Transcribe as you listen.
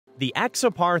The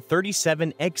Axopar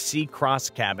 37XC Cross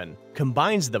Cabin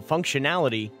combines the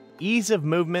functionality, ease of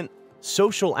movement,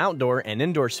 social outdoor and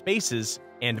indoor spaces,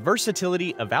 and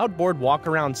versatility of outboard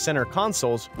walk-around center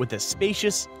consoles with a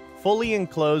spacious, fully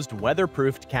enclosed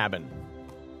weatherproofed cabin.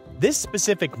 This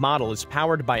specific model is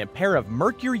powered by a pair of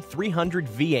Mercury 300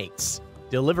 V8s,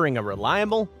 delivering a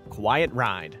reliable, quiet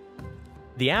ride.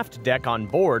 The aft deck on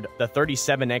board the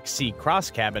 37XC Cross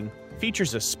Cabin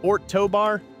features a sport tow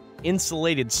bar,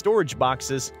 insulated storage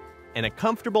boxes, and a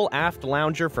comfortable aft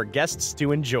lounger for guests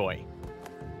to enjoy.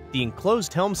 The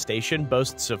enclosed helm station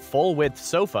boasts a full-width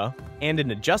sofa and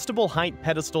an adjustable height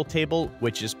pedestal table,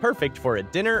 which is perfect for a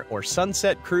dinner or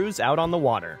sunset cruise out on the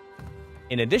water.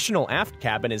 An additional aft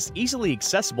cabin is easily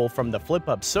accessible from the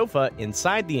flip-up sofa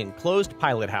inside the enclosed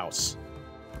pilot house.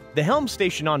 The helm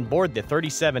station on board the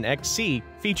 37XC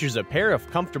features a pair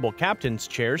of comfortable captain's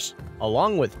chairs,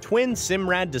 along with twin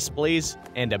Simrad displays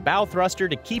and a bow thruster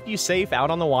to keep you safe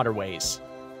out on the waterways.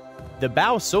 The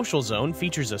bow social zone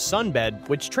features a sunbed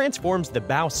which transforms the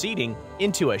bow seating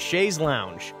into a chaise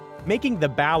lounge, making the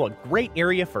bow a great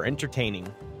area for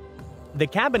entertaining. The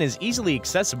cabin is easily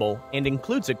accessible and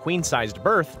includes a queen-sized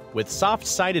berth with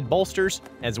soft-sided bolsters,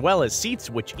 as well as seats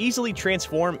which easily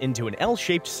transform into an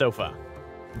L-shaped sofa.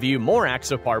 View more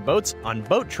Axopar boats on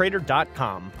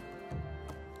BoatTrader.com.